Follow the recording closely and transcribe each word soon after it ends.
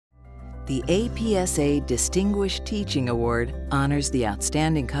The APSA Distinguished Teaching Award honors the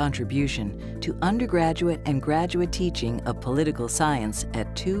outstanding contribution to undergraduate and graduate teaching of political science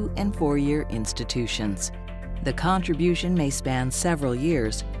at 2- and 4-year institutions. The contribution may span several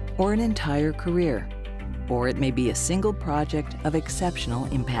years or an entire career, or it may be a single project of exceptional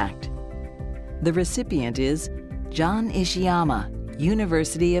impact. The recipient is John Ishiyama,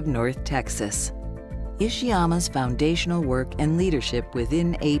 University of North Texas. Ishiyama's foundational work and leadership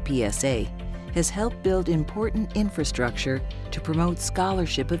within APSA has helped build important infrastructure to promote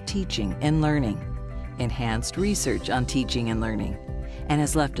scholarship of teaching and learning, enhanced research on teaching and learning, and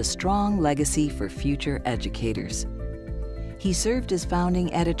has left a strong legacy for future educators. He served as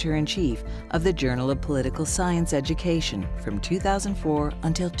founding editor-in-chief of the Journal of Political Science Education from 2004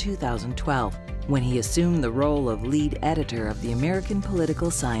 until 2012, when he assumed the role of lead editor of the American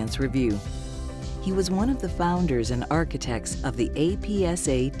Political Science Review. He was one of the founders and architects of the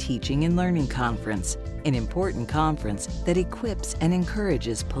APSA Teaching and Learning Conference, an important conference that equips and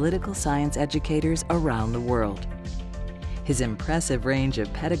encourages political science educators around the world. His impressive range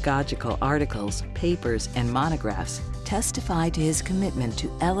of pedagogical articles, papers, and monographs testify to his commitment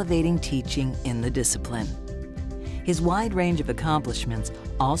to elevating teaching in the discipline. His wide range of accomplishments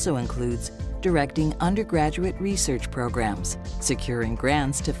also includes directing undergraduate research programs, securing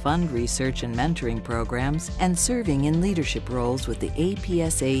grants to fund research and mentoring programs, and serving in leadership roles with the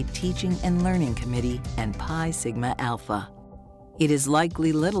APSA Teaching and Learning Committee and Pi Sigma Alpha. It is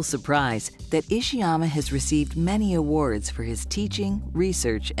likely little surprise that Ishiyama has received many awards for his teaching,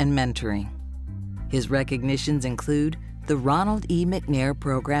 research, and mentoring. His recognitions include the Ronald E. McNair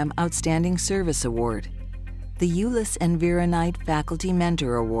Program Outstanding Service Award, the Euless and Vera Knight Faculty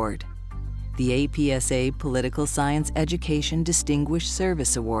Mentor Award, the APSA Political Science Education Distinguished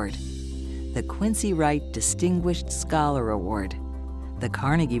Service Award, the Quincy Wright Distinguished Scholar Award, the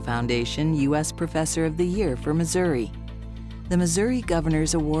Carnegie Foundation U.S. Professor of the Year for Missouri, the Missouri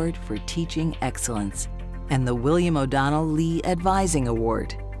Governor's Award for Teaching Excellence, and the William O'Donnell Lee Advising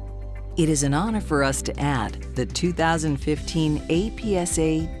Award. It is an honor for us to add the 2015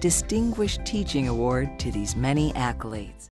 APSA Distinguished Teaching Award to these many accolades.